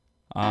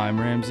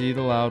I'm Ramsey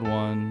the loud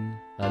one.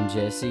 I'm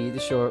Jesse the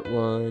short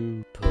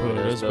one. Put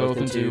us both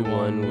into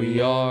one,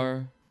 we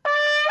are.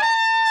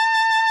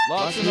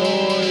 Lots of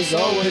noise,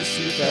 always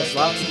too fast,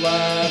 lots of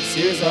laughs.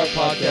 Here's our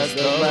podcast,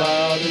 the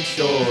loud and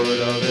short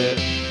of it.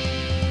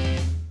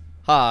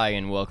 Hi,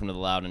 and welcome to the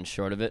loud and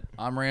short of it.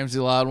 I'm Ramsey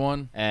the loud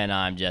one. And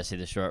I'm Jesse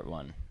the short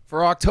one.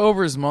 For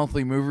October's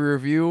monthly movie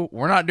review,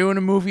 we're not doing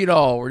a movie at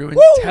all. We're doing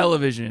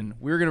television.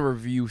 We're going to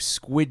review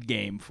Squid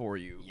Game for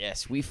you.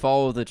 Yes, we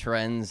follow the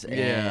trends,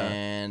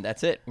 and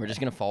that's it. We're just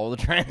going to follow the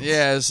trends.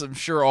 Yes, I'm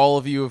sure all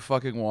of you have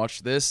fucking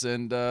watched this,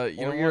 and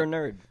you're a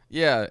nerd.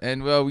 Yeah,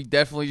 and we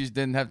definitely just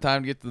didn't have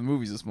time to get to the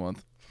movies this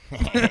month.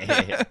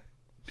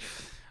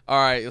 All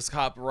right, let's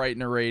hop right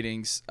into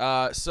ratings.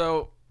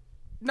 So,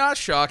 not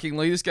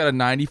shockingly, this got a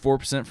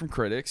 94% from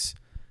critics,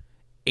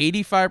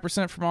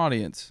 85% from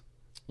audience.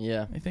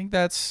 Yeah. I think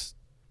that's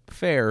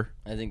fair.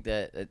 I think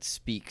that it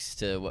speaks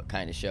to what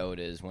kind of show it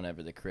is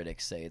whenever the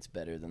critics say it's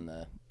better than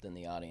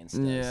the audience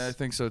does. Yeah, I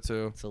think so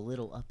too. It's a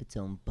little up its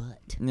own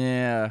butt.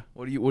 Yeah.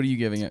 What are you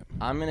giving it?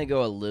 I'm going to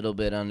go a little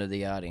bit under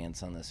the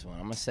audience on this one.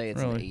 I'm going to say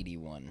it's an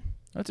 81.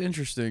 That's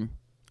interesting.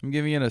 I'm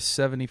giving it a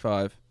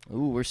 75.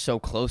 Ooh, we're so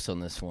close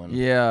on this one.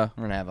 Yeah.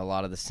 We're going to have a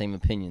lot of the same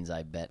opinions,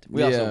 I bet.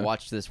 We also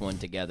watched this one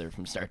together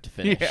from start to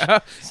finish. Yeah.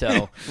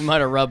 So we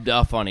might have rubbed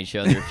off on each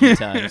other a few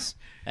times,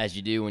 as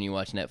you do when you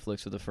watch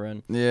Netflix with a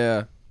friend.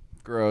 Yeah.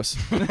 Gross.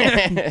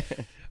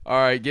 All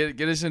right,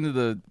 get us into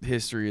the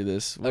history of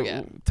this.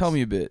 Okay. Tell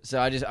me a bit. So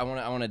I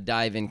want to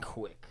dive in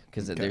quick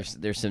because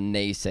there's some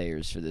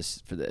naysayers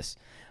for this.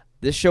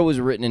 This show was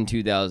written in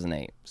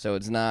 2008, so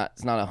it's not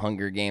a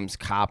Hunger Games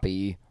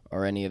copy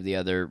or any of the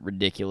other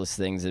ridiculous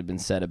things that have been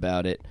said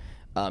about it.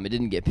 It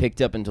didn't get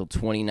picked up until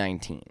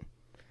 2019.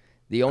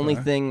 The only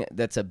thing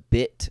that's a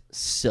bit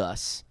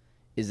sus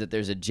is that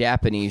there's a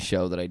Japanese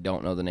show that I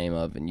don't know the name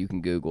of, and you can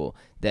Google,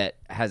 that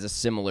has a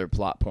similar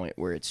plot point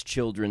where it's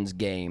children's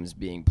games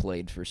being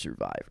played for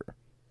Survivor.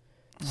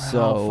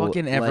 So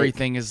fucking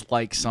everything is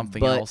like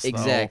something else, though.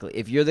 Exactly.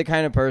 If you're the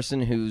kind of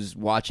person who's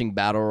watching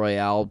Battle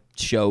Royale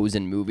shows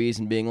and movies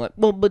and being like,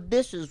 well, but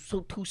this is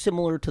so too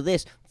similar to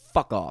this,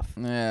 fuck off.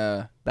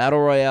 Yeah. Battle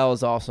Royale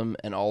is awesome,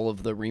 and all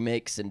of the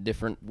remakes and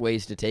different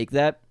ways to take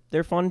that,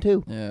 they're fun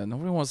too. Yeah,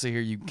 nobody wants to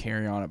hear you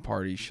carry on at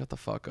parties. Shut the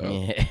fuck up.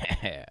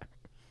 Yeah.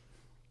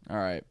 All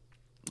right.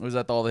 Was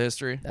that all the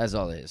history? That's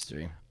all the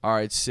history. All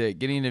right, sick.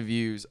 Getting into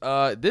views.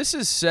 This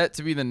is set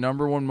to be the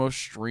 #1 most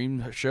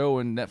streamed show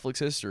in Netflix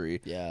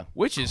history. Yeah.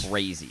 Which is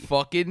crazy.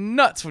 Fucking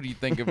nuts when you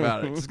think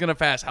about it. It's going to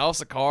pass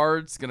House of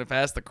Cards. It's going to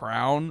pass The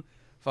Crown.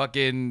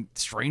 Fucking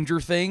Stranger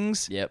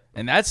Things. Yep.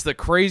 And that's the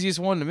craziest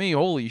one to me.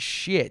 Holy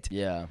shit.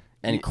 Yeah.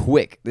 And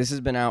quick. This has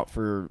been out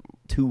for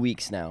 2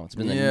 weeks now. It's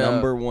been the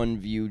 #1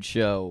 viewed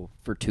show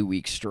for 2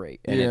 weeks straight.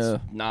 And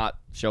it's not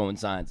showing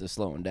signs of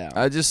slowing down.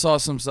 I just saw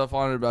some stuff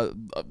on it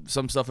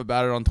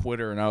about it on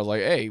Twitter, and I was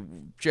like, hey,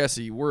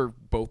 Jesse, we're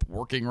both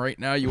working right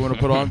now. You want to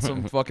put on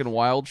some fucking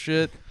wild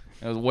shit?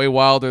 It was way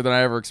wilder than I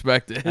ever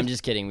expected. I'm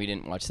just kidding. We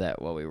didn't watch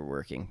that while we were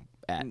working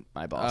at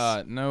my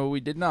boss. No, we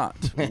did not.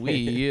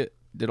 We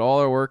did all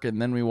our work, and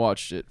then we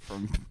watched it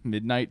from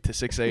midnight to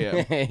 6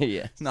 a.m.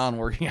 Yes.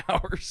 Non-working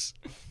hours.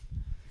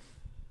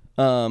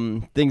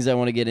 Things I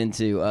want to get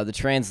into, the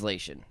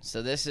translation.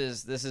 So this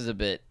is a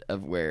bit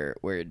of where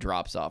it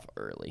drops off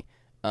early.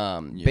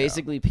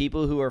 Basically,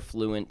 people who are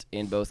fluent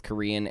in both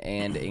Korean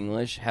and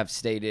English have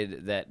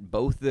stated that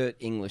both the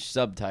English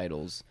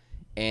subtitles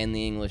and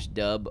the English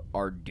dub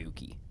are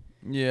dookie.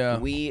 Yeah.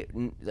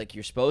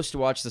 You're supposed to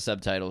watch the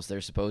subtitles.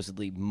 They're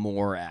supposedly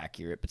more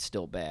accurate, but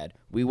still bad.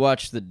 We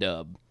watched the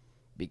dub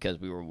because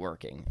we were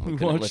working. We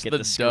couldn't look at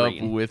the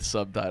screen. Dub with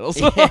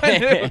subtitles.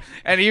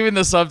 And even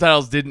the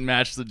subtitles didn't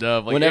match the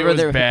dub. Like, whenever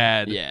it was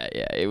bad. Yeah.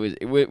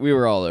 We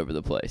were all over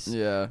the place.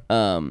 Yeah.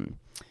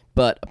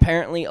 But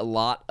apparently a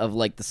lot of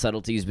like the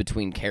subtleties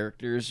between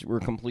characters were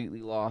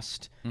completely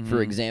lost. Mm-hmm.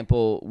 For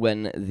example,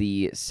 when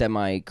the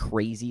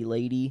semi-crazy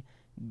lady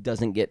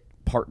doesn't get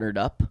partnered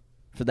up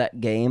for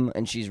that game,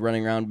 and she's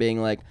running around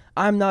being like,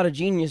 I'm not a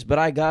genius, but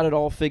I got it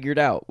all figured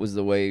out, was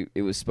the way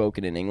it was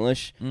spoken in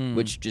English,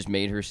 which just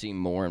made her seem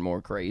more and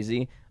more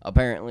crazy.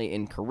 Apparently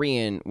in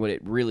Korean, what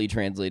it really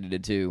translated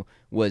it to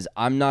was,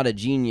 I'm not a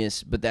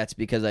genius, but that's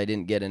because I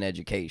didn't get an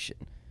education.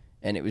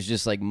 And it was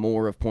just like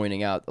more of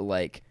pointing out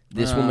like,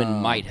 this woman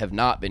might have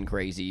not been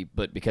crazy,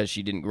 but because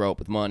she didn't grow up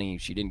with money,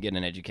 she didn't get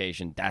an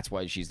education, that's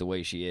why she's the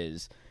way she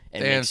is.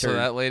 And so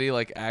that lady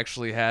like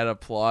actually had a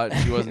plot.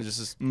 She wasn't just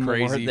this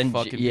crazy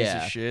fucking piece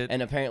of shit.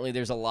 And apparently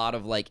there's a lot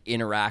of like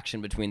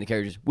interaction between the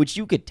characters, which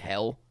you could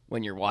tell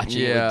when you're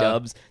watching it with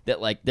dubs, that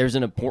like there's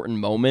an important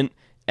moment,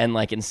 and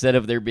like instead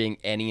of there being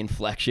any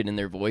inflection in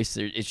their voice,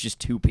 it's just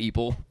two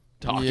people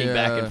talking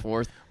back and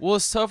forth. Well,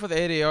 it's tough with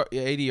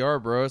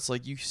ADR, bro. It's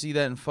like you see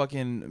that in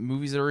fucking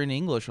movies that are in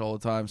English all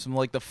the time. Some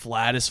like the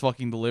flattest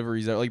fucking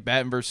deliveries, like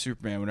Batman vs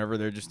Superman. Whenever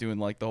they're just doing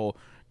like the whole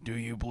 "Do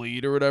you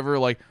bleed?" or whatever,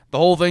 like the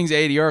whole thing's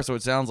ADR, so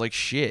it sounds like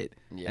shit.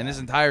 Yeah. And this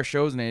entire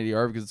show's in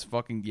ADR because it's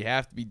fucking, you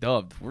have to be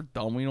dubbed. We're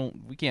dumb.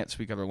 We can't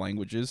speak other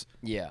languages.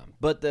 Yeah,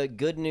 but the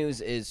good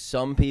news is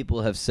some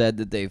people have said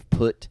that they've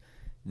put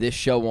this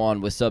show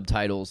on with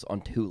subtitles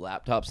on 2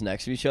 laptops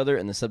next to each other,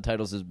 and the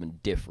subtitles has been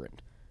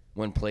different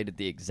when played at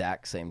the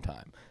exact same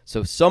time.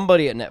 So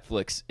somebody at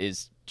Netflix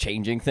is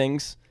changing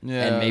things,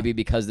 and maybe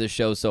because this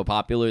show's so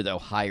popular, they'll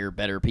hire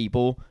better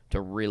people to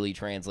really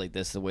translate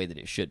this the way that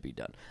it should be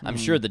done. I'm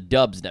sure the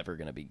dub's never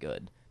going to be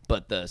good,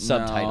 but the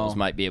subtitles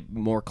might be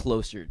more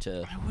closer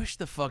to... I wish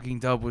the fucking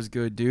dub was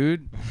good,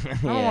 dude. I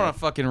don't want to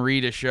fucking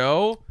read a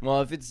show.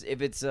 Well, if it's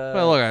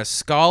well, look, a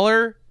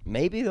scholar.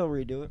 Maybe they'll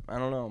redo it. I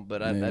don't know,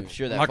 but I'm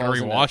sure that I'm not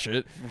gonna rewatch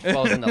it.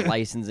 falls into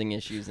licensing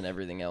issues and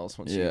everything else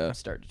once you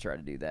start to try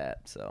to do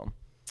that. So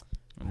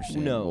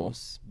who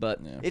knows? But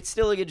it's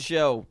still a good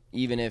show,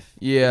 even if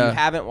you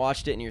haven't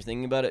watched it and you're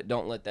thinking about it.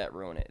 Don't let that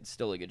ruin it. It's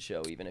still a good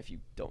show, even if you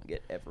don't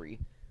get every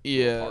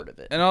part of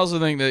it. And I also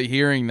think that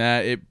hearing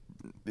that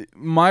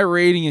my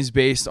rating is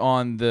based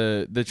on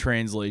the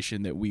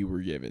translation that we were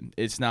given.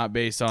 It's not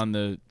based on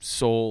the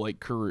soul it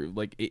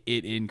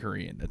in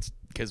Korean. That's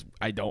because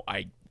I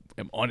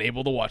am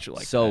unable to watch it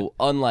like that. So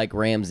unlike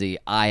Ramsey,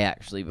 I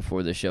actually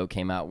before the show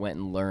came out went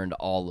and learned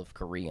all of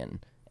Korean,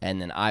 and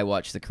then I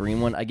watched the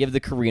Korean one. I give the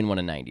Korean one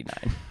a 99.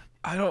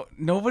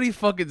 Nobody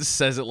fucking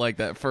says it like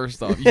that.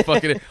 First off, you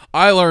fucking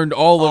I learned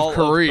all of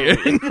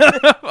Korean.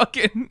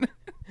 Fucking.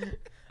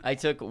 I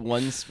took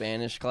one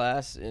Spanish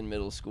class in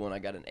middle school and I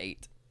got an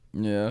 8.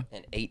 Yeah.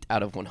 An 8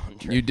 out of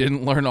 100. You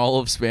didn't learn all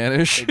of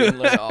Spanish? I didn't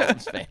learn all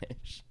of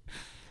Spanish.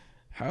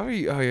 How are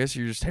you? Oh, I guess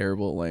you're just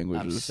terrible at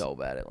languages. I'm so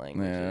bad at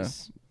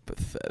languages. Yeah.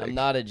 Pathetic. I'm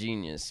not a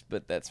genius,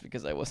 but that's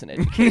because I wasn't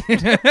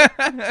educated.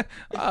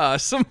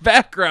 Some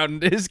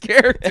background in his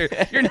character.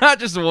 You're not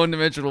just a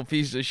one-dimensional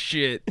piece of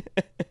shit.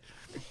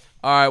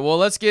 All right, well,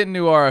 let's get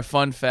into our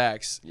fun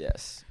facts.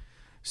 Yes.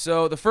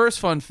 So the first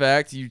fun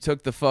fact, you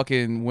took the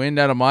fucking wind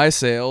out of my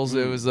sails.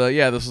 It was, this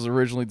was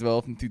originally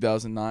developed in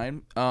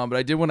 2009, but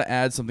I did want to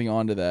add something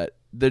onto that.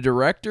 The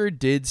director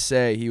did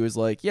say, he was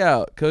like,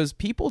 yeah, because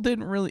people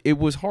didn't really, it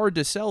was hard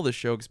to sell the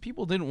show because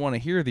people didn't want to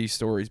hear these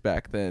stories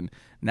back then.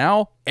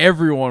 Now,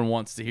 everyone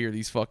wants to hear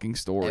these fucking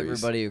stories.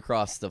 Everybody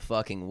across the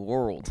fucking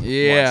world wants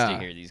to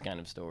hear these kind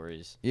of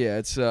stories. Yeah,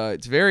 it's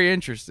very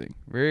interesting,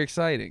 very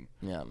exciting.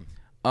 Yeah.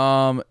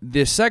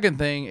 The second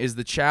thing is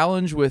the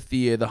challenge with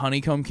the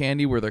honeycomb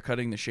candy where they're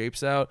cutting the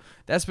shapes out.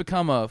 That's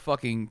become a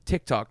fucking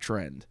TikTok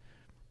trend.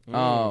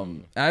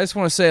 I just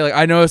want to say, like,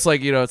 I know it's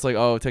like, it's like,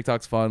 oh,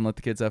 TikTok's fun, let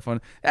the kids have fun.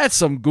 That's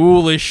some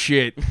ghoulish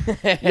shit.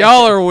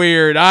 Y'all are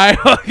weird. That's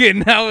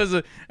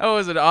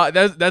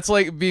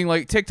like being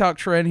like TikTok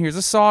trend. Here's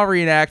a Saw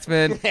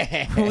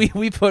reenactment.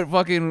 we put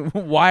fucking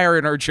wire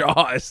in our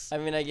jaws. I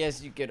mean, I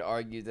guess you could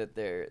argue that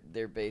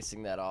they're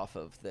basing that off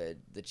of the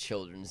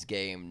children's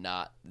game,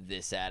 not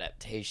this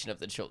adaptation of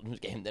the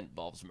children's game that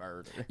involves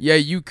murder. Yeah,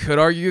 you could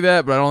argue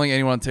that, but I don't think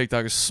anyone on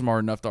TikTok is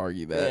smart enough to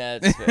argue that. Yeah,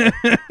 that's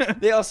fair.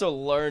 They also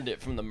learned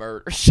it from the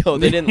murder show.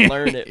 They didn't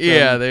learn it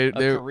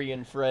from a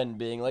Korean friend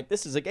being like,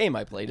 this is a game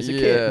I played as a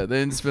kid. Yeah, they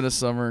didn't spend a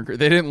summer in Korea.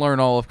 They didn't learn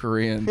all of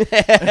Korean.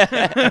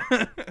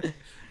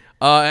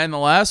 And the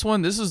last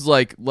one, this is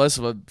like less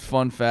of a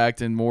fun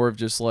fact and more of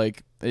just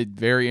like a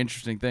very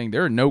interesting thing.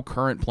 There are no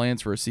current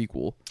plans for a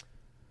sequel.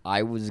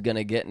 I was going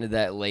to get into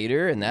that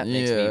later, and that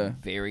makes me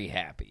very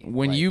happy.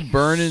 When you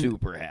burn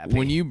super happy.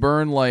 When you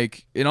burn,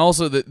 like, and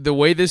also the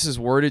way this is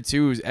worded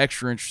too is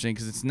extra interesting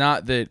because it's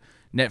not that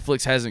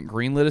Netflix hasn't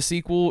greenlit a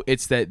sequel,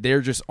 it's that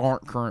there just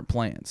aren't current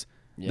plans.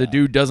 Yeah. The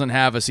dude doesn't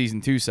have a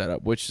season 2 set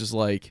up, which is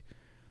like,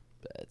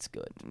 that's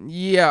good.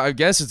 Yeah, I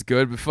guess it's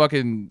good, but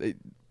fucking,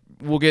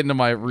 we'll get into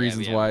my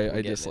reasons why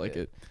I dislike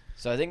it.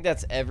 So I think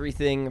that's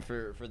everything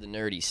for the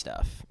nerdy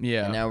stuff.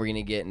 Yeah. And now we're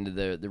gonna get into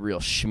the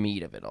real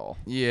schmeat of it all.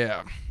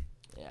 Yeah.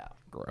 Yeah.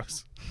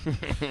 Gross.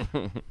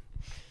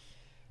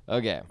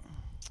 Okay.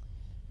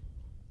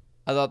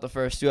 I thought the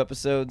first 2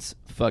 episodes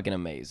fucking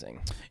amazing.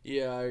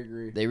 Yeah, I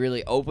agree. They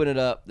really open it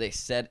up. They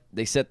set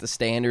the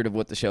standard of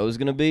what the show is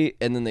gonna be,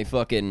 and then they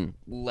fucking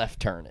left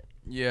turn it.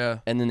 Yeah.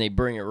 And then they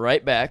bring it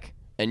right back,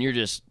 and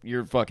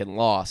you're fucking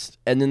lost.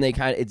 And then they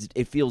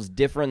it feels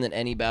different than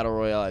any battle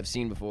royale I've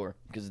seen before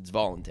because it's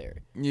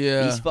voluntary.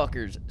 Yeah. These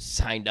fuckers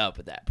signed up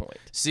at that point.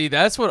 See,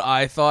 that's what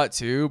I thought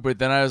too, but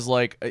then I was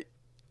like,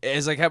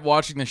 as I kept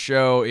watching the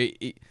show,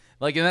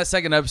 like in that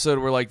second episode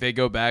where like they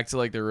go back to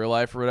like their real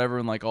life or whatever,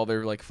 and like all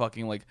their like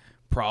fucking like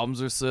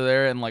problems are still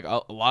there, and like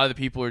a lot of the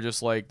people are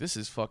just like, this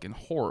is fucking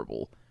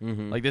horrible.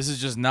 Mm-hmm. Like this is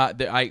just not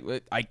that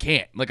I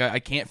can't I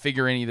can't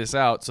figure any of this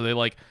out. So they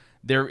like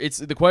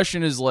the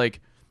question is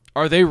like,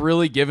 are they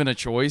really given a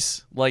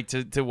choice like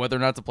to whether or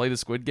not to play the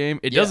Squid Game?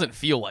 It doesn't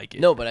feel like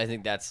it. No, but I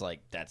think that's an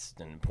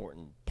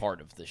important part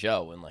of the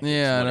show, and like what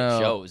it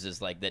shows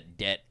is like that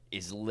debt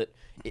is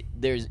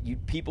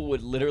people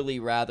would literally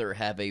rather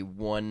have a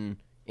 1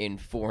 in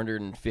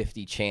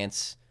 450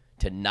 chance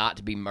to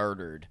not be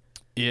murdered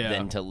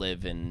than to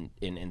live in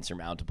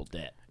insurmountable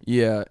debt.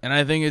 Yeah, and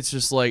I think it's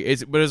just like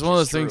it's one of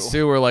those things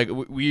too where like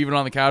we even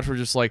on the couch were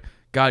just like,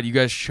 God, you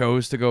guys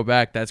chose to go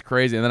back. That's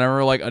crazy. And then I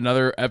remember like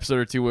another episode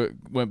or 2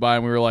 went by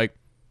and we were like,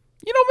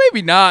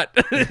 maybe not.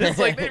 It's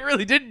like they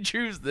really didn't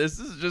choose this.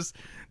 This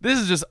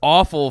is just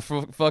awful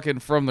fucking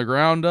from the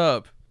ground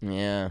up.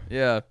 Yeah.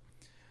 Yeah.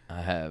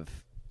 I have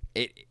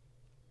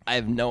I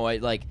have no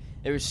idea. Like,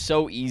 it was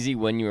so easy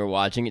when you were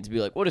watching it to be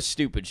like, what a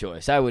stupid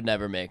choice. I would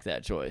never make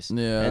that choice.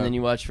 Yeah. And then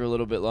you watch for a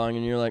little bit longer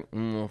and you're like,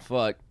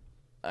 fuck.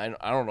 I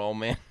don't know,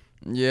 man.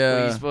 Yeah.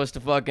 What are you supposed to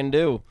fucking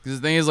do? Because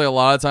the thing is, like, a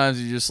lot of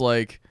times you just,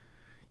 like,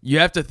 you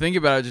have to think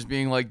about it just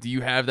being like, do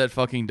you have that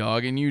fucking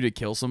dog in you to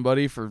kill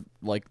somebody for,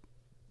 like,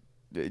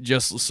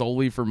 just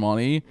solely for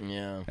money?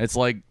 Yeah. It's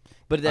like,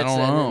 but I don't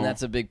know. and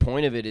that's a big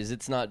point of it is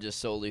it's not just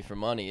solely for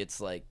money. It's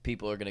like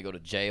people are going to go to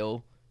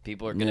jail.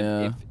 People are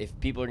gonna if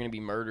people are gonna be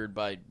murdered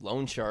by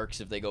loan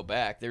sharks if they go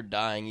back, they're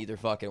dying either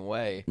fucking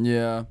way.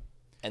 Yeah.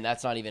 And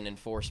that's not even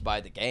enforced by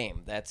the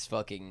game. That's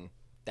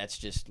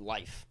just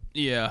life.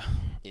 Yeah.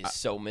 Is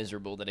so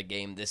miserable that a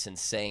game this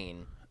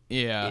insane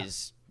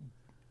is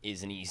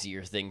an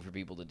easier thing for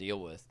people to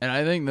deal with. And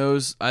I think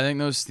those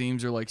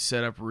themes are like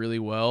set up really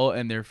well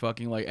and they're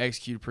fucking like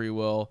executed pretty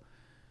well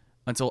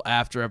until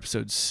after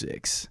episode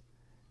 6.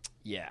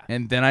 Yeah.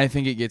 And then I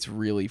think it gets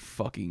really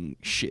fucking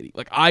shitty.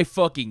 Like, I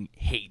fucking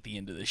hate the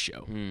end of the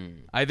show.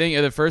 I think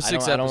the first 6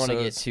 episodes... I don't want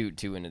to get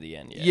too into the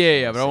end yet.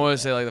 Yeah, but I want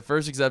to say, like, the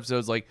first 6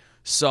 episodes, like,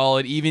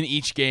 solid. Even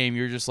each game,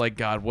 you're just like,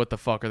 God, what the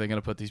fuck are they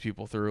going to put these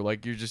people through?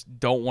 Like, you just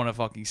don't want to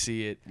fucking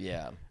see it.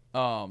 Yeah.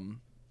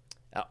 On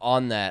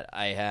that,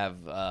 I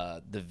have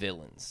the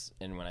villains.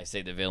 And when I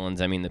say the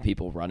villains, I mean the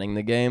people running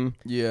the game.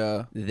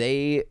 Yeah.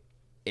 They,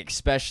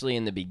 especially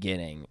in the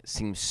beginning,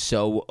 seem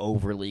so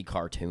overly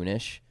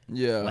cartoonish.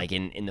 Yeah. Like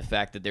in the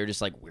fact that they're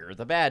just like, we're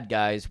the bad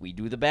guys, we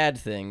do the bad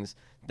things,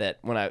 that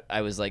when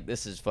I was like,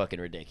 this is fucking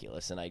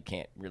ridiculous and I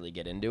can't really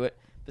get into it.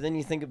 But then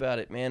you think about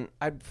it, man,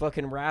 I'd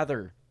fucking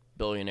rather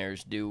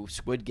billionaires do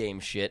Squid Game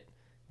shit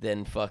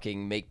than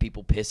fucking make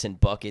people piss in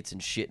buckets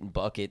and shit in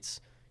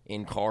buckets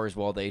in cars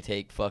while they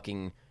take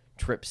fucking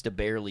trips to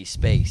barely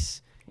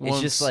space.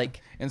 It's just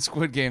like... In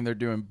Squid Game, they're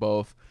doing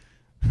both.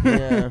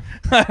 Yeah.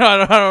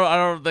 I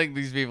don't think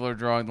these people are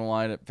drawing the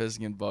line at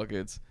pissing in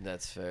buckets.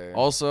 That's fair.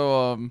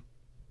 Also,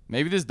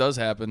 maybe this does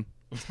happen.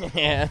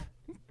 Yeah.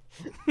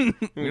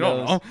 We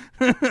don't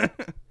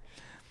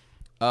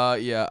know.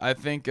 Yeah, I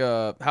think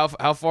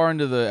how far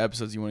into the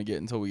episodes you want to get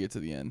until we get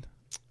to the end?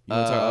 You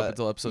want to talk up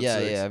until episode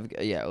 6?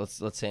 Yeah.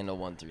 Let's handle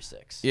 1 through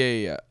 6.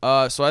 Yeah.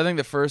 So I think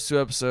the first 2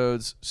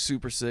 episodes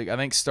super sick. I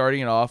think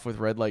starting it off with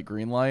red light,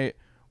 green light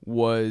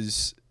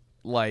was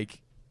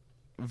like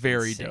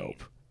very Insane.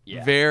 dope.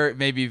 Yeah.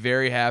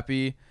 Very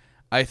happy.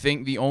 I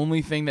think the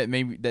only thing that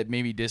made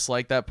me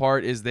dislike that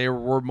part is there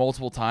were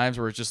multiple times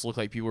where it just looked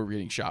like people were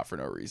getting shot for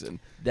no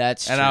reason.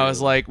 That's and true. I was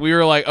like, we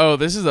were like, oh,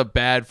 this is a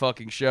bad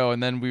fucking show,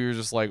 and then we were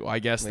just like, well, I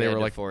guess they were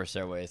like force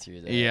our way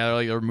through there. Yeah,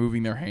 like they were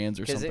moving their hands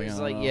or something. It was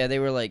like, yeah, they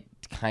were like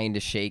kind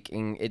of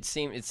shaking. It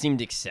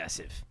seemed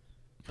excessive.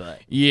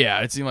 But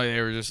yeah, it seemed like they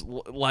were just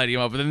lighting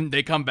them up. But then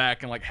they come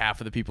back and like half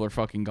of the people are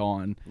fucking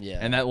gone. Yeah.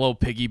 And that little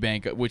piggy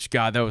bank, which,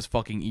 God, that was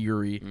fucking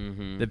eerie.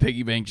 Mm-hmm. The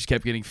piggy bank just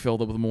kept getting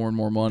filled up with more and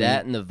more money.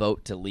 That and the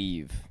vote to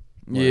leave.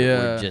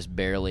 Where just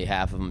barely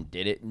half of them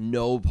did it.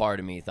 No part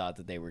of me thought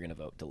that they were going to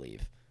vote to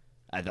leave.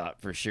 I thought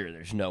for sure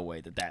there's no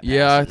way that passes.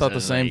 Yeah, I thought the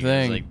same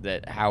thing. Like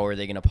that, how are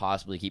they going to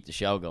possibly keep the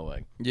show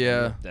going?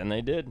 Yeah. And then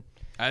they did.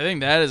 I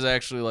think that is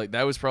actually like,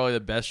 that was probably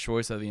the best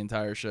choice of the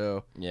entire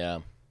show. Yeah.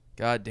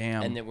 God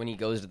damn. And then when he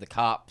goes to the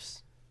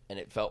cops, and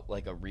it felt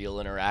like a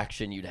real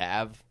interaction you'd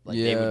have. Like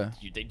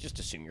they just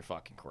assume you're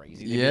fucking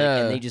crazy. They'd be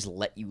like, and they just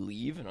let you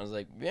leave. And I was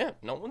like, yeah,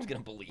 no one's gonna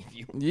believe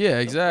you. Yeah,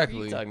 exactly.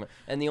 What are you talking about?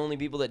 And the only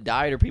people that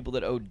died are people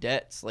that owed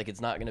debts. Like, it's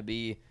not gonna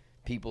be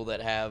people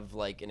that have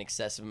like an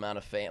excessive amount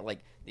of like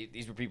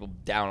these were people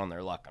down on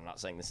their luck. I'm not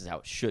saying this is how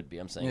it should be.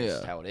 I'm saying this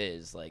is how it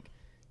is. Like,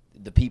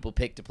 the people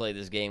picked to play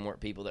this game weren't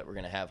people that were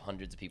going to have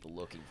hundreds of people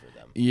looking for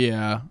them.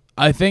 Yeah.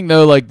 I think,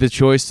 though, like, the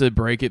choice to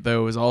break it,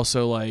 though, was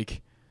also,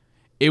 like,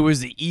 it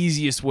was the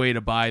easiest way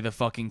to buy the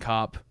fucking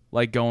cop,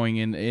 like, going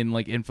in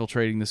like,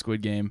 infiltrating the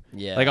Squid Game.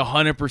 Yeah. Like,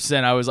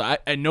 100%. I was,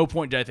 at no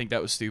point did I think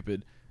that was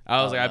stupid.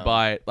 I was I'd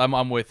buy it.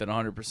 I'm with it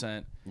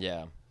 100%.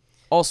 Yeah.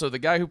 Also, the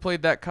guy who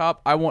played that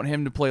cop, I want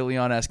him to play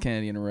Leon S.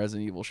 Kennedy in a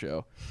Resident Evil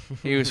show.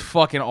 He was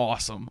fucking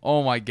awesome.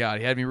 Oh, my God.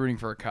 He had me rooting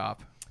for a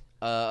cop.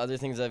 Other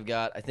things I've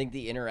got, I think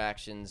the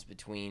interactions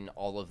between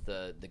all of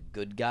the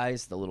good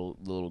guys, the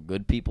little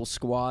good people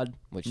squad,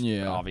 which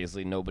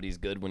obviously nobody's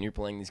good when you're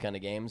playing these kind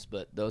of games,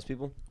 but those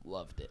people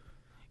loved it.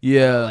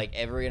 Yeah. Like,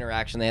 every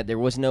interaction they had, there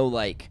was no,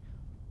 like,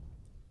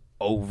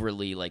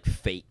 overly, like,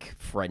 fake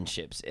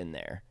friendships in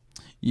there.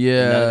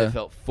 Yeah. None of it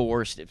felt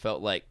forced. It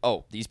felt like,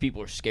 oh, these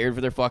people are scared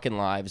for their fucking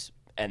lives,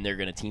 and they're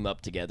going to team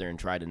up together and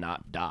try to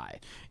not die.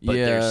 But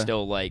they're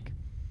still, like...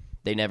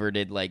 They never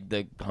did, like,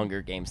 the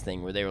Hunger Games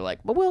thing where they were like,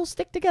 but we'll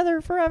stick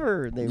together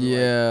forever. They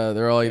were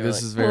they're all like,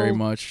 this is very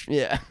much.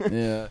 Yeah.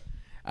 Yeah.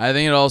 I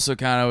think it also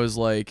kind of was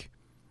like,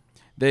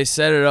 they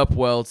set it up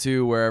well,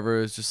 too, wherever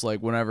it was just like,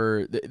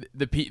 whenever,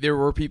 there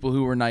were people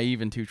who were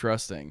naive and too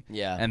trusting.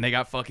 Yeah. And they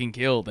got fucking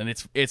killed. And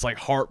it's like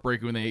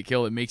heartbreaking when they get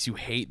killed. It makes you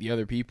hate the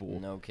other people.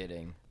 No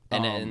kidding.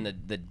 And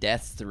the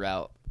deaths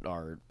throughout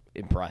are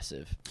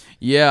impressive.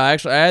 Yeah,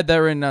 actually, I had that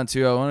written down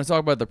too. I want to talk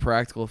about the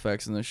practical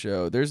effects in the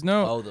show. There's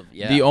no.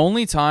 The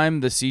only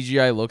time the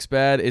CGI looks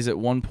bad is at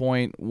one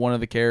point one of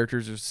the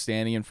characters is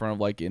standing in front of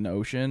like an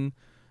ocean.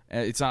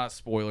 And it's not a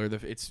spoiler.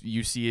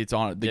 You see it's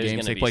on the game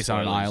takes place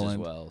on an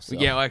island.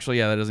 Yeah, actually,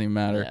 that doesn't even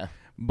matter. Yeah.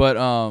 But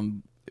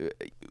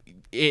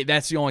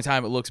that's the only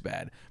time it looks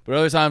bad. But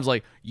other times,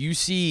 like, you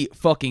see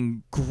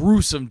fucking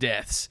gruesome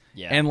deaths,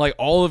 and like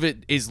all of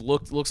it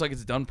looks like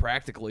it's done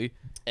practically.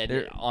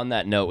 And on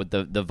that note, with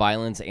the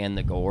violence and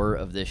the gore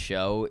of this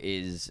show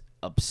is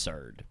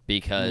absurd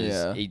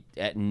because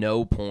at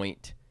no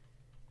point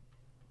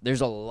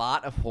there's a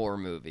lot of horror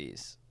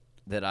movies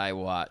that I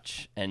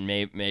watch, and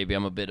maybe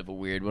I'm a bit of a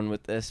weird one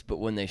with this, but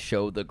when they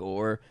show the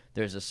gore,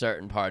 there's a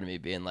certain part of me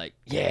being like,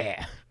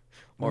 yeah.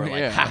 Or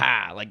like,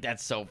 haha, like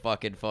that's so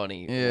fucking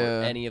funny. Yeah.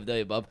 Or any of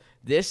the above.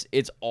 This,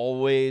 it's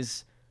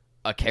always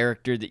a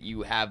character that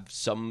you have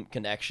some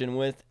connection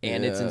with,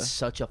 and it's in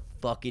such a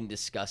fucking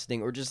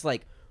disgusting or just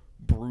like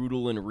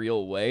brutal and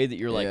real way that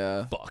you're like,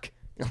 fuck.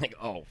 Like,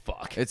 oh,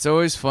 fuck. It's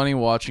always funny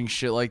watching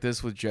shit like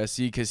this with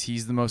Jesse because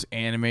he's the most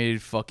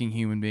animated fucking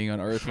human being on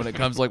earth. When it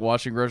comes to like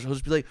watching Rush, he'll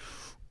just be like,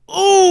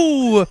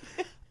 ooh.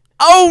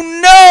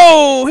 Oh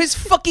no! His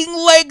fucking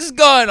leg's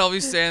gone! I'll be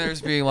standing there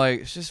just being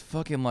like, it's just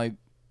fucking like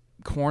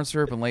corn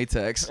syrup and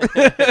latex.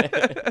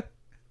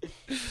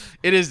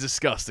 It is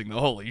disgusting though.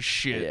 Holy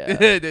shit.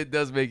 Yeah. It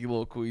does make you a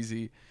little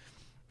queasy.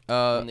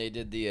 When they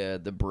did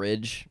the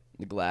bridge,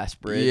 the glass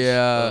bridge.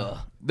 Yeah.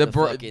 The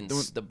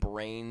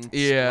brain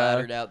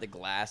splattered out the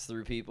glass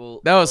through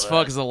people. That was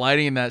fun because the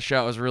lighting in that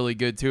shot was really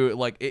good too.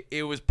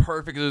 It was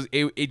perfect.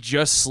 It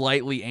just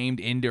slightly aimed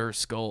into her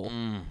skull.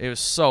 It was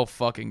so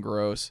fucking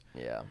gross.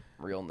 Yeah.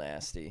 Real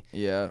nasty.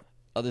 Yeah.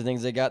 Other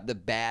things they got, the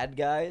bad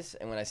guys,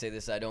 and when I say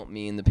this, I don't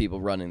mean the people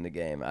running the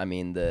game. I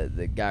mean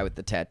the guy with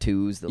the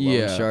tattoos, the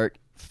loan shark.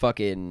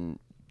 Fucking,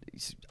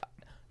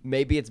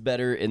 maybe it's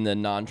better in the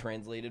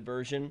non-translated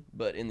version,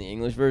 but in the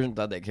English version, I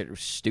thought that character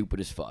was stupid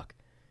as fuck.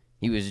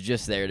 He was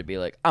just there to be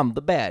like, I'm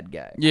the bad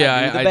guy.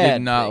 Yeah, I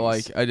did not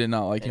like him at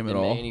all. It didn't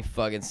make any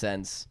fucking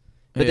sense.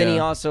 But then he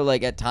also,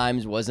 like, at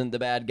times wasn't the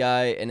bad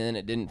guy, and then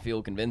it didn't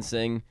feel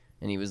convincing.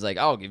 And he was like,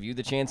 I'll give you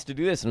the chance to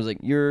do this. And I was like,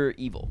 you're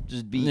evil.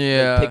 Just pick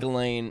a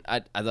lane. I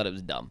thought it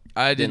was dumb.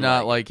 I did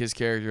not like his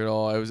character at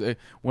all.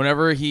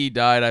 Whenever he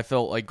died, I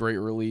felt like great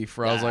relief.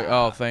 I was like,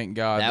 oh, thank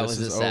God, that this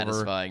is over. That was a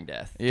satisfying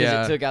death. Yeah.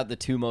 Because it took out the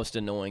two most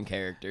annoying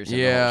characters in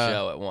the whole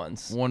show at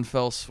once. One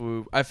fell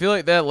swoop. I feel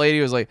like that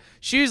lady was like,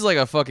 she's like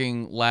a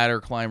fucking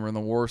ladder climber in the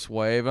worst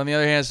way. But on the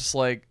other hand, it's just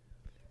like,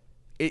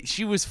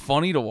 she was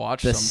funny to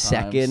watch the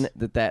sometimes.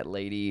 Second that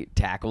lady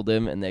tackled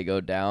him and they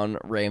go down,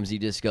 Ramsey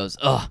just goes,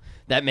 ugh,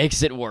 that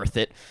makes it worth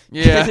it.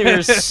 Yeah. We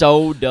were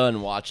so done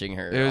watching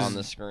her on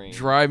the screen.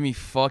 Drive me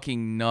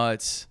fucking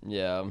nuts.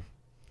 Yeah.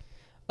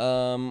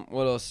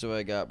 What else do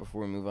I got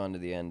before we move on to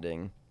the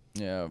ending?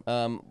 Yeah.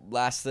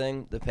 Last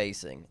thing, the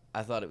pacing.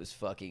 I thought it was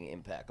fucking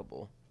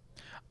impeccable.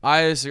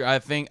 I disagree. I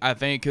think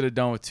it could have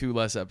done with 2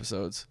 less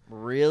episodes.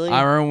 Really?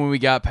 I remember when we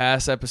got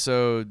past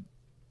episode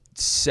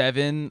 6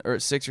 or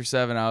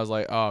 7, I was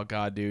like, oh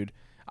God, dude.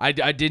 I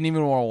didn't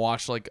even want to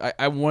watch. Like,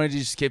 I wanted to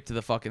just skip to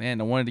the fucking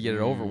end. I wanted to get it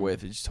over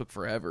with. It just took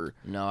forever.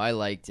 No, I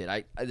liked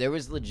it. There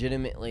was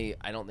legitimately,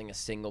 I don't think, a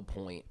single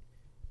point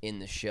in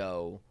the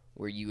show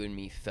where you and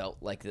me felt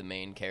like the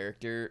main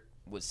character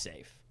was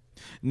safe.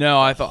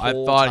 No, I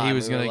thought he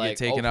was going to get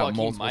taken out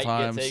multiple times. He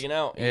might get taken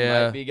out. He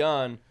might be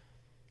gone.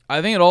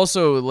 I think it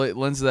also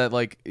lends to that,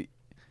 like,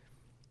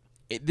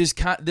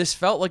 this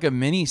felt like a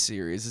mini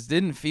series. It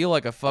didn't feel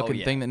like a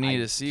fucking thing that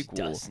needed a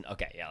sequel.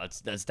 Okay,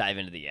 let's dive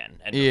into the end.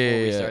 And before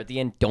we start the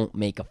end, don't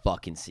make a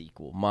fucking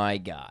sequel. My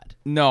God.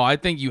 No, I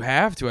think you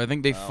have to. I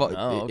think they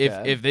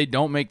if they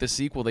don't make the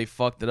sequel, they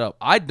fucked it up.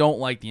 I don't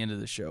like the end of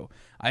the show.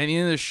 I think the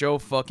end of the show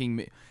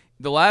fucking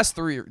the last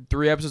three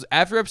episodes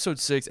after episode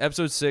 6.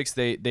 Episode 6,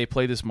 they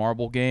play this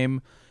marble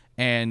game.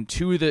 And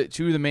two of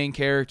the main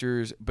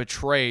characters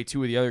betray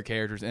 2 of the other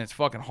characters, and it's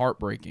fucking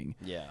heartbreaking.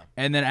 Yeah.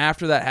 And then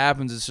after that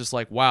happens, it's just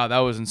like, wow, that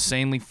was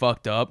insanely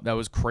fucked up. That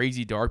was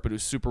crazy dark, but it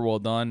was super well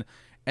done.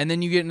 And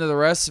then you get into the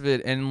rest of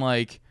it, and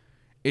like,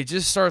 it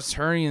just starts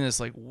turning into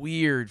this like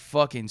weird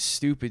fucking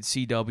stupid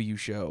CW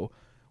show.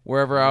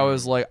 Wherever I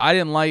was like, I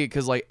didn't like it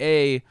because like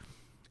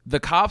the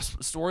cops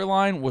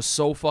storyline was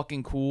so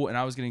fucking cool, and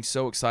I was getting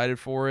so excited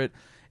for it.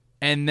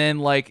 And then,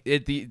 like,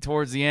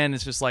 towards the end,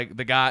 it's just like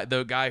the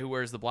guy who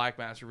wears the black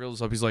mask reveals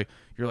himself. He's like,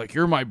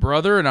 you're my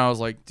brother, and I was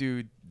like,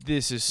 dude,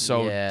 this is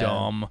so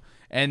dumb.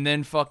 And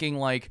then fucking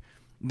like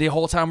the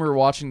whole time we were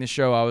watching the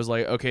show, I was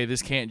like, okay,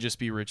 this can't just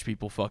be rich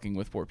people fucking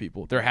with poor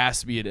people. There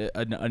has to be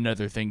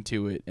another thing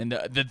to it. And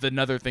the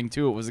another thing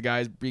to it was the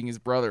guy being his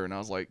brother, and I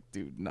was like,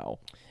 dude, no.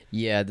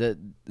 Yeah,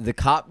 the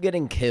cop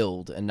getting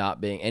killed and not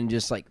being, and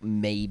just like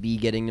maybe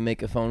getting to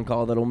make a phone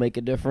call that'll make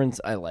a difference.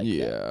 I like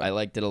that. I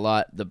liked it a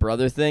lot. The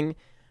brother thing,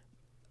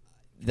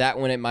 that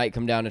one, it might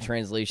come down to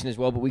translation as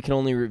well, but we can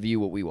only review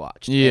what we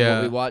watched. Yeah. And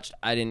what we watched,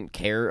 I didn't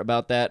care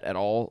about that at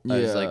all. I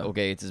was like,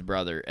 okay, it's his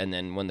brother. And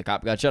then when the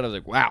cop got shot, I was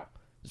like, wow,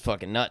 it's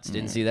fucking nuts.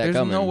 Didn't see that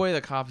coming. There's no way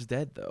the cop's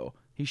dead, though.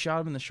 He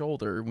shot him in the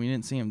shoulder. We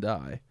didn't see him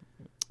die.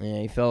 Yeah,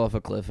 he fell off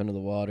a cliff into the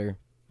water.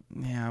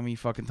 Yeah, how many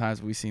fucking times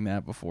have we seen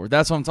that before?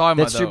 That's what I'm talking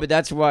about. That's true,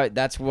 but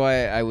that's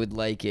why I would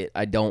like it.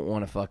 I don't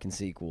want a fucking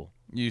sequel.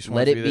 You just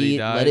let want it to be.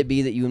 that Let it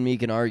be that you and me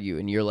can argue,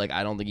 and you're like,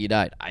 I don't think he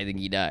died. I think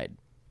he died.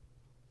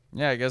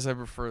 Yeah, I guess I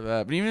prefer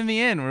that. But even in the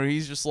end, where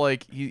he's just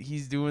like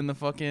he's doing the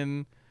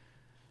fucking,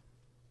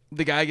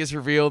 the guy gets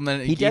revealed, and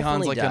then He Gihan's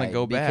definitely like died gonna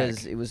go back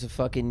because it was a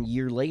fucking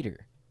year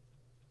later.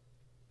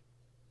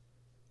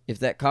 If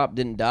that cop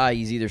didn't die,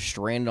 he's either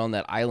stranded on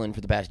that island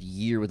for the past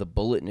year with a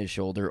bullet in his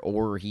shoulder,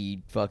 or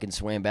he fucking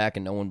swam back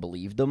and no one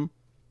believed him.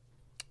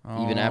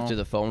 Even after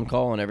the phone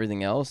call and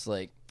everything else,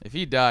 like if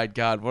he died,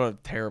 God, what a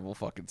terrible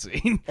fucking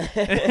scene!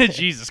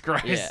 Jesus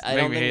Christ, yeah, I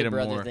made don't me think hate the him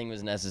brother more. thing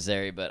was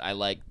necessary, but I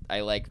like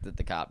that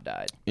the cop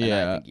died. And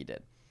Yeah, I think he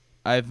did.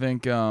 I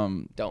think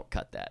Don't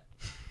cut that.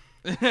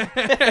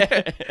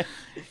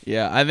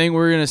 Yeah, I think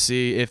we're gonna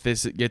see if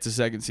this gets a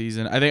second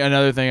season. I think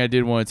another thing I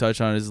did want to touch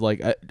on is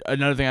like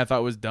another thing I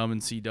thought was dumb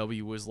in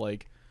CW was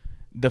like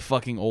the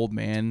fucking old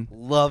man.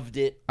 Loved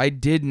it. I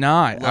did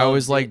not. I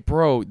was Loved like, it.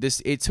 bro,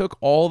 it took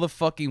all the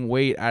fucking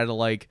weight out of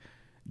like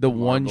the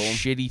one Marvel.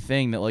 shitty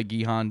thing that like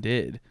Gihan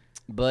did.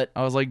 But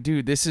I was like,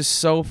 dude, this is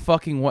so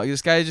fucking what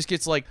this guy just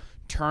gets like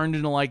turned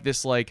into like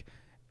this like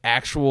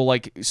actual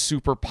like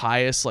super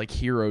pious like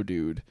hero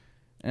dude,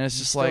 and it's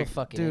just still a like,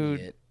 fucking dude,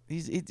 idiot.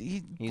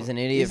 he's an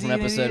idiot from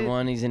an episode idiot?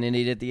 1. He's an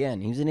idiot at the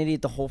end. He was an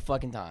idiot the whole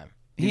fucking time.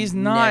 He's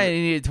not an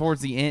idiot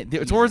towards the end.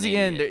 Towards the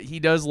end,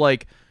 he does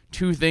like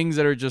two things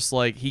that are just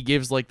like he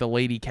gives like the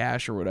lady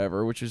cash or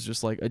whatever, which is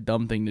just like a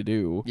dumb thing to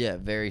do. Yeah,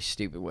 very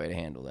stupid way to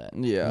handle that.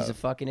 Yeah. He's a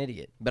fucking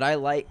idiot. But I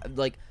like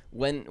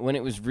when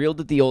it was revealed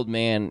that the old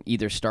man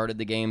either started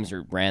the games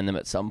or ran them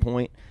at some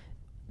point,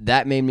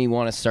 that made me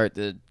want to start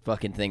the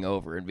fucking thing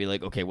over and be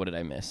like, okay, what did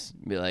I miss?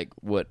 Be like,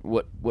 what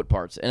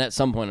parts? And at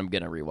some point, I'm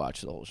gonna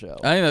rewatch the whole show.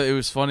 I think that it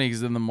was funny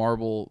because in the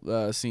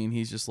marble scene,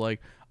 he's just like,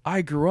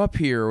 I grew up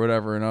here or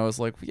whatever, and I was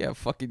like, yeah,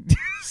 fucking,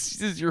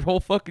 this is your whole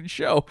fucking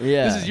show.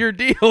 Yeah. This is your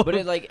deal. But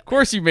it like, of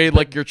course, you made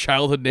like your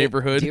childhood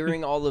neighborhood.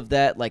 During all of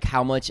that, like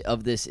how much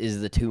of this is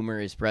the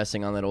tumor is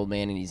pressing on that old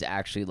man, and he's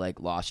actually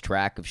like lost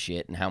track of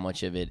shit, and how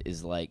much of it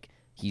is like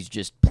he's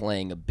just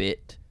playing a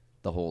bit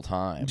the whole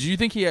time. Do you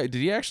think did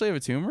he actually have a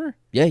tumor?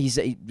 Yeah,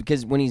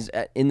 because when he's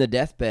in the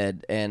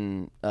deathbed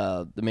and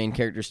the main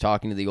character's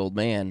talking to the old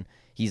man,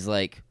 he's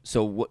like,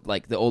 so what?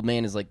 Like the old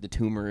man is like, the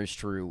tumor is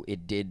true.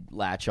 It did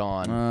latch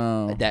on.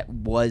 Oh. That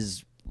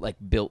was like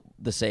built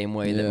the same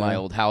way that my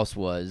old house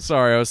was.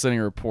 Sorry, I was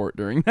sending a report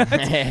during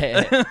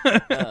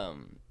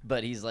that.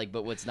 But he's like,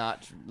 but what's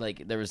not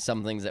like? There was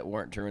some things that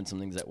weren't true and some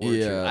things that were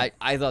Yeah. true.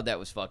 I thought that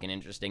was fucking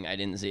interesting. I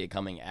didn't see it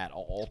coming at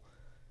all.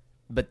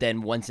 But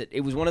then once it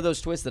was one of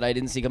those twists that I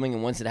didn't see coming,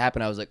 and once it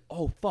happened, I was like,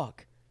 oh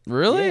fuck.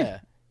 Really? Yeah.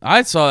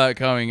 I saw that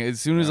coming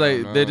as soon as the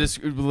know.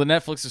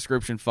 Netflix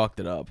description fucked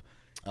it up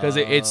because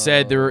it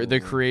said the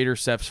creator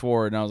steps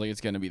forward, and I was like,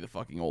 it's gonna be the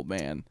fucking old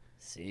man.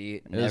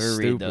 See, was never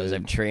read those. stupid.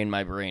 I've trained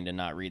my brain to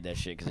not read that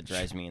shit because it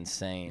drives me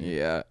insane.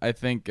 Yeah, I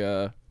think.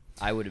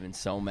 I would have been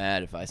so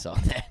mad if I saw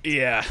that.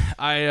 Yeah,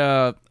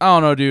 I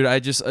don't know, dude.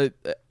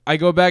 I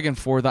go back and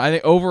forth. I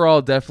think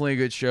overall definitely a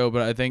good show,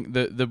 but I think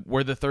the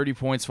where the 30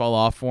 points fall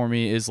off for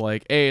me is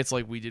like, A, it's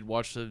like we did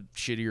watch the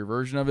shittier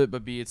version of it,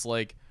 but B, it's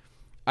like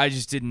I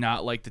just did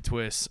not like the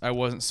twist. I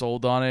wasn't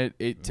sold on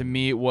it. To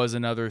me, it was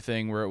another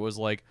thing where it was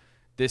like,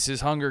 this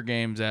is Hunger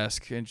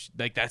Games-esque, and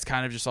like that's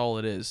kind of just all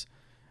it is.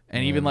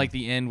 And even like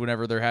the end,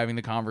 whenever they're having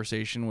the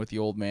conversation with the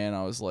old man,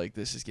 I was like,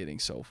 this is getting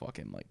so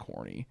fucking like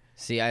corny.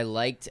 See, I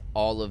liked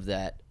all of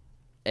that.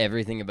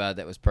 Everything about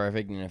that was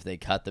perfect, and if they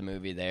cut the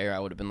movie there, I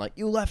would have been like,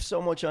 you left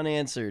so much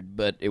unanswered,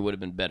 but it would have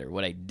been better.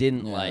 What I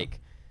didn't like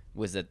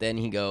was that then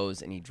he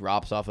goes and he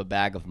drops off a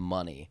bag of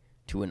money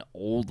to an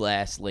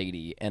old-ass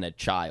lady and a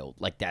child.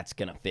 Like, that's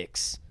going to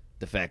fix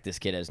the fact this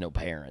kid has no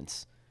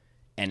parents.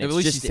 And At it's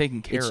least just, he's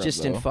taken care it's of,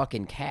 just in though.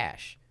 fucking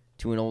cash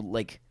to an old,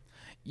 like...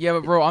 Yeah,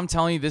 but bro, I'm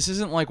telling you, this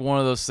isn't like one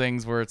of those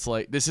things where it's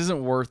like, this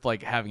isn't worth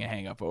like having a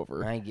hang up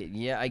over. I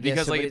guess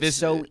Because, so, like, but it's this-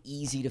 so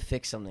easy to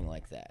fix something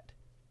like that.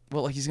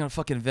 Well, like he's gonna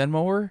fucking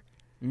Venmo her?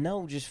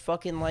 No, just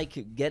fucking,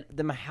 like, get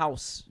them a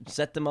house.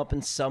 Set them up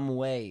in some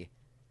way.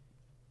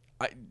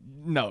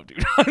 No,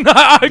 dude.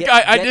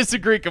 I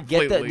disagree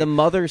completely. Get the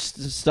mother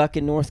stuck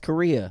in North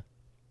Korea.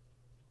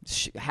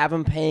 Have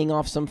him paying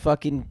off some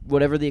fucking,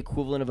 whatever the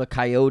equivalent of a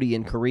coyote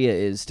in Korea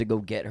is, to go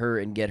get her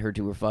and get her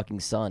to her fucking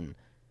son.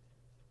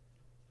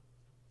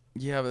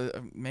 Yeah,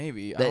 but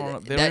maybe. I don't know.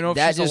 They don't know if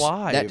she's just,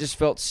 alive. That just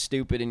felt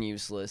stupid and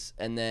useless.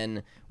 And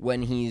then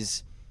when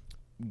he's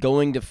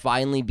going to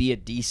finally be a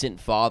decent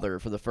father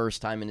for the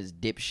first time in his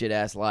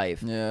dipshit-ass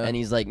life, and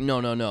he's like, no,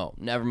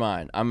 never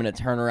mind. I'm going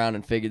to turn around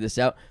and figure this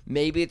out.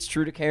 Maybe it's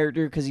true to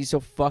character because he's so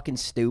fucking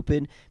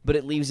stupid, but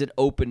it leaves it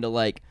open to,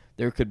 like,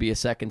 there could be a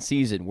second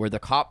season where the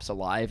cop's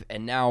alive,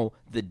 and now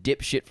the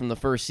dipshit from the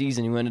first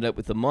season who ended up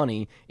with the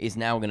money is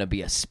now going to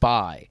be a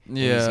spy. And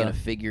he's going to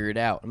figure it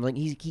out. I'm like,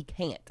 he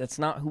can't. That's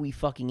not who he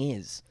fucking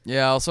is.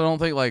 Yeah, I also don't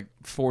think like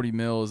 40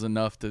 mil is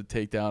enough to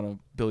take down a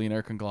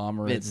billionaire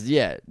conglomerate.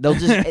 They'll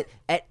just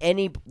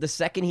the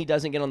second he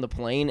doesn't get on the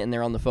plane and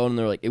they're on the phone and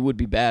they're like, it would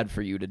be bad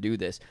for you to do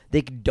this,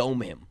 they could dome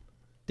him.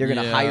 They're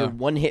gonna hire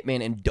one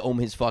hitman and dome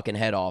his fucking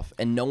head off,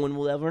 and no one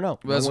will ever know.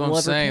 That's what I'm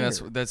saying.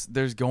 That's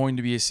there's going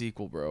to be a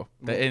sequel, bro,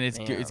 and it's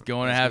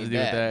going to have to do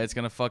with that. It's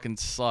gonna fucking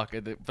suck.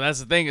 But that's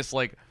the thing. It's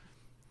like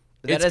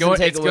that doesn't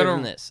take away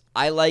from this.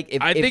 I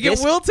think it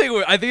will take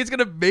away. I think it's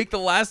gonna make the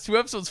last 2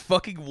 episodes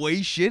fucking way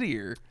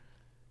shittier,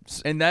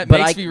 and that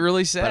makes me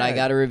really sad. But I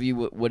gotta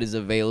review what is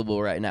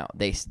available right now.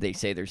 They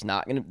say there's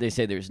not gonna. They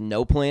say there's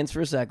no plans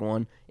for a second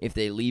one. If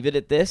they leave it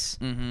at this,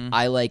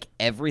 I like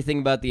everything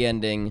about the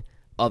ending.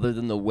 Other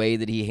than the way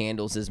that he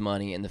handles his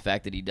money and the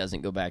fact that he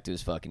doesn't go back to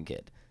his fucking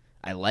kid.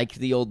 I liked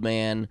the old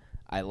man.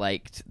 I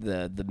liked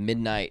the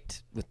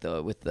midnight with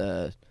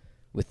the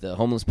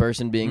homeless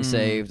person being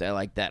saved. I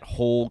liked that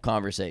whole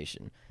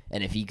conversation.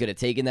 And if he could have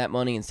taken that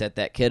money and set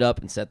that kid up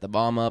and set the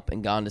bomb up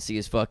and gone to see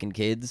his fucking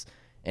kids,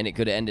 and it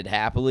could have ended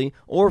happily,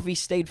 or if he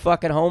stayed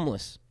fucking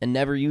homeless and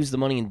never used the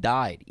money and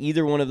died,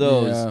 either one of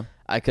those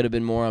I could have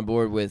been more on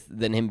board with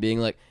than him being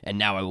like, and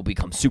now I will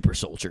become super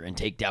soldier and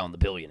take down the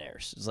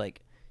billionaires. It's like,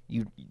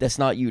 that's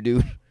not you,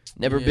 dude.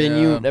 Never been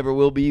you, never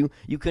will be you.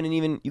 You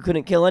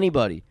couldn't kill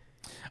anybody.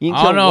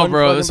 I don't know,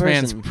 bro. This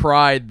man's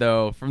pride,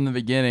 though, from the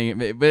beginning.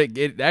 But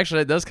it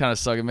actually does kind of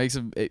suck. It makes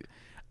him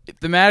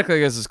thematically, I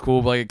guess, is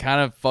cool, but like it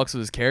kind of fucks with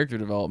his character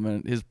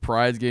development. His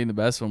pride's getting the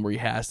best of him, where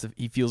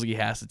he feels like he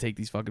has to take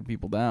these fucking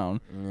people down.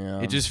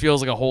 Yeah. It just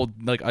feels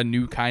like a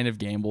new kind of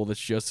gamble that's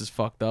just as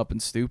fucked up and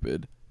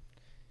stupid.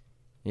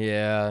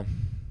 Yeah,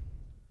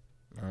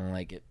 I don't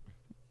like it.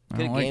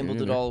 Could have gambled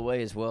it all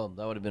away as well.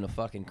 That would have been a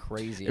fucking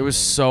crazy. It was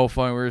so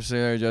funny. We were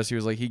sitting there, Jesse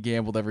was like, he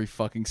gambled every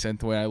fucking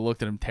cent away. I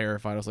looked at him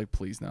terrified. I was like,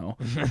 please no.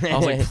 I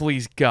was like,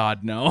 please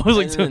God no. I was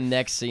like, the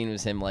next scene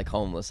was him like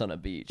homeless on a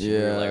beach. Yeah.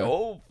 We were like,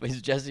 oh,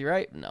 is Jesse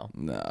right? No.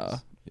 Nah.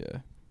 Yeah.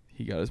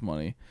 He got his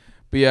money.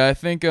 But yeah, I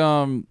think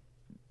I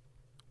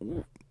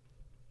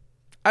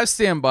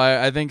stand by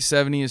it. I think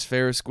 70 is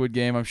fair as Squid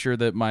Game. I'm sure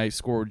that my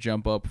score would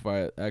jump up if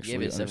I actually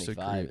gave it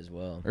 75 as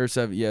well. Or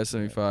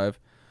 75.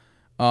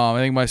 I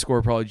think my score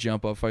would probably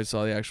jump up if I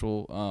saw the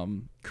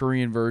actual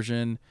Korean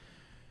version.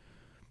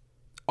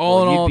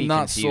 All in all, I'm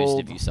not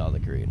sold. If you saw the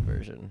Korean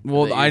version.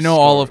 Well, I know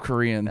all of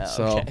Korean,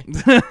 so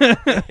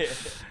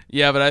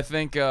yeah. But I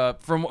think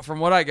from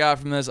what I got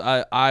from this,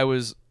 I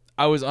was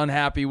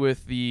unhappy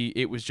with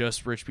it was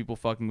just rich people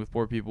fucking with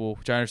poor people,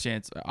 which I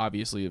understand. It's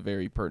obviously a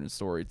very pertinent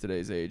story in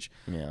today's age.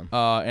 Yeah.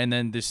 And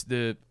then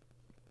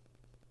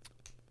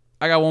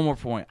I got one more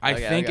point. I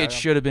think it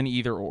should have been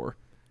either or.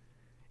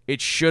 It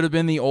should have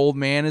been the old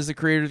man as the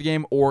creator of the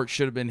game, or it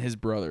should have been his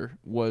brother.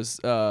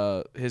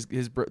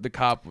 The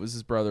cop was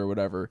his brother or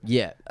whatever.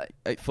 Yeah,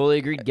 I fully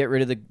agree. Get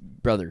rid of the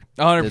brother.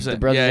 100%. The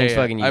brother thing's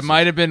fucking useless. I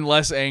might have been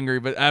less angry,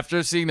 but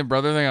after seeing the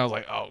brother thing, I was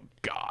like, oh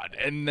God.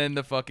 And then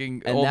the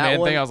fucking old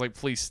man thing, I was like,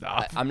 please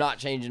stop. I'm not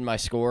changing my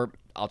score.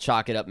 I'll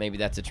chalk it up. Maybe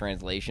that's a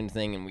translation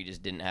thing, and we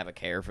just didn't have a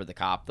care for the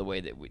cop the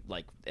way that we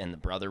like, and the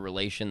brother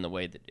relation the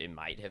way that it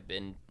might have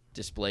been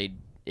displayed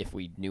if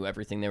we knew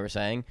everything they were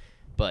saying.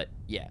 But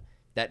yeah.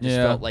 That just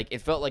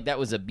felt like that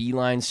was a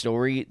beeline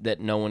story that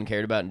no one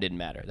cared about and didn't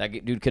matter. That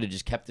dude could have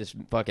just kept this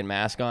fucking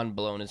mask on,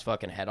 blown his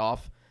fucking head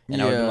off,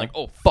 and I would have been like,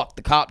 oh, fuck,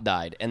 the cop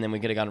died. And then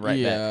we could have gone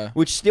right back.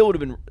 Which still would have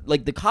been,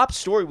 like, the cop's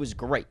story was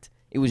great.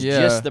 It was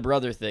just the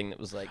brother thing that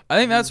was like... I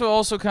think that's what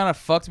also kind of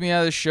fucked me out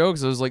of the show,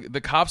 because it was like,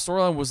 the cop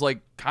storyline was like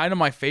kind of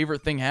my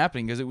favorite thing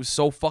happening, because it was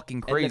so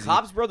fucking crazy. And the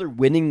cop's brother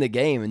winning the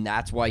game, and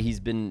that's why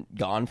he's been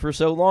gone for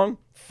so long,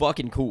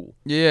 fucking cool.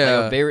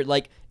 Yeah.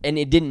 And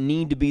it didn't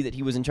need to be that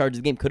he was in charge of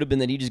the game. Could have been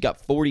that he just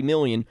got $40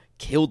 million,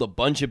 killed a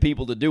bunch of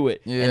people to do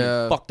it,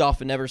 and fucked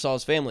off and never saw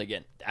his family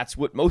again. That's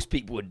what most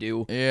people would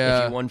do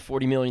if you won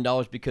 $40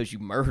 million because you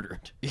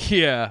murdered.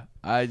 Yeah.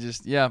 I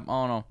don't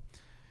know.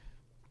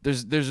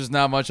 There's just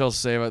not much else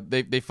to say about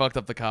it. They fucked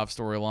up the cop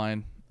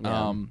storyline.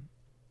 Yeah.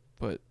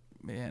 But,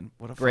 man,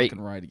 what a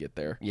fucking ride to get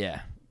there.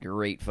 Yeah.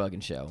 Great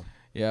fucking show.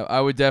 Yeah, I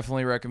would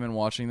definitely recommend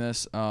watching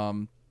this.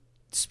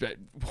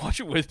 Watch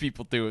it with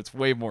people too. It's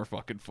way more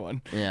fucking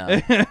fun.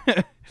 Yeah.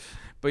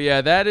 But yeah,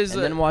 that is.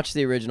 And then watch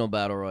the original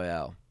Battle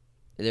Royale.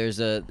 It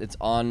was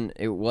on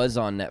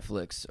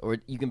Netflix, or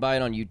you can buy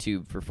it on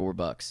YouTube for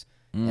 $4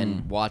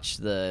 and watch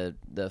the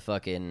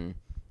fucking.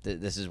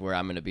 This is where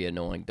I'm gonna be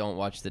annoying. Don't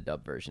watch the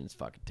dub version. It's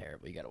fucking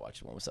terrible. You gotta watch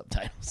the one with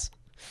subtitles.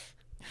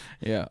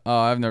 Yeah,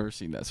 I've never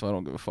seen that, so I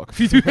don't give a fuck if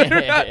you do that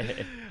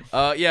or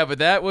not. Yeah, but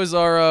that was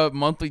our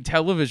monthly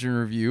television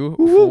review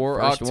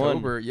for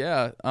October.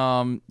 Yeah,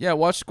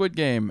 watch Squid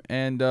Game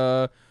and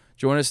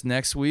join us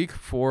next week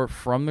for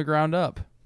From the Ground Up.